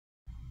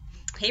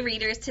Hey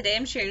readers, today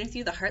I'm sharing with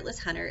you The Heartless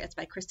Hunter. It's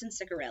by Kristen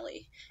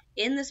Ciccarelli.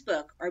 In this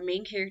book, our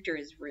main character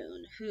is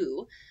Rune,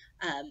 who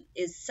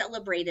is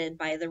celebrated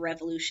by the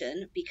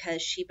revolution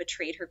because she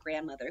betrayed her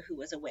grandmother, who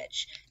was a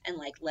witch, and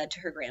led to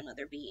her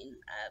grandmother being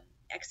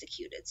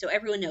executed. So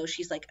everyone knows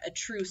she's like a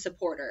true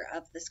supporter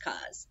of this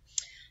cause.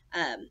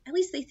 At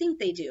least they think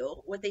they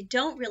do. What they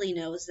don't really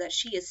know is that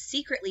she is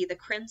secretly the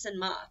Crimson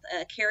Moth,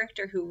 a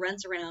character who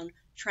runs around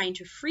trying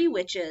to free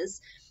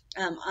witches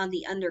on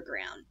the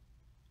underground.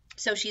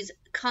 So she's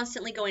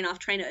constantly going off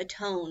trying to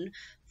atone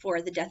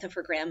for the death of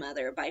her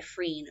grandmother by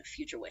freeing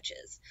future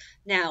witches.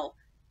 Now,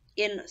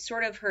 in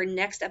sort of her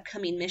next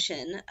upcoming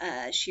mission,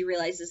 she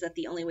realizes that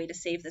the only way to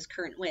save this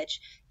current witch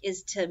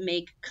is to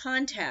make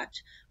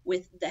contact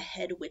with the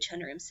head witch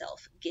hunter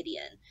himself,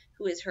 Gideon,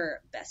 who is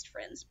her best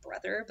friend's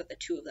brother, but the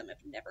two of them have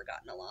never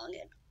gotten along,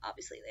 and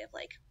obviously they have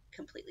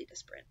completely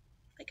disparate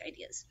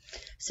ideas.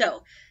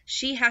 So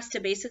she has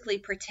to basically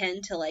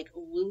pretend to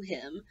woo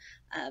him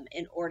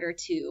in order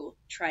to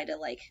try to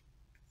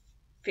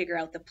figure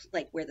out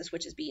the where this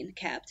witch is being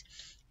kept,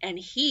 and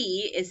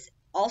he is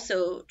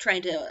also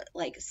trying to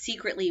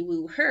secretly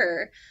woo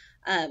her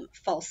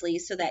falsely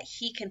so that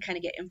he can kind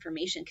of get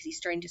information because he's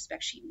starting to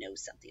suspect she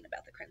knows something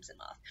about the Crimson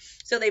Moth.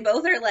 So they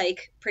both are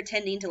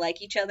pretending to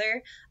like each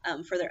other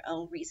for their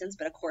own reasons,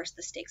 but of course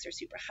the stakes are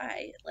super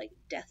high.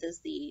 Death is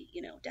the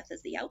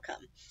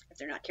outcome if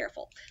they're not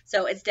careful.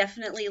 So it's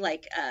definitely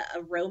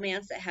a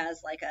romance that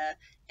has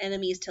a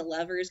enemies to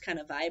lovers kind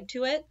of vibe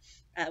to it.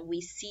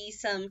 We see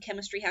some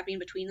chemistry happening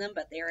between them,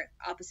 but they're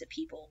opposite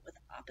people with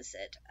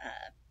opposite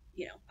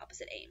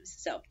aims.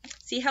 So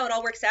see how it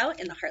all works out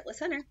in The Heartless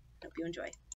Hunter. Hope you enjoy.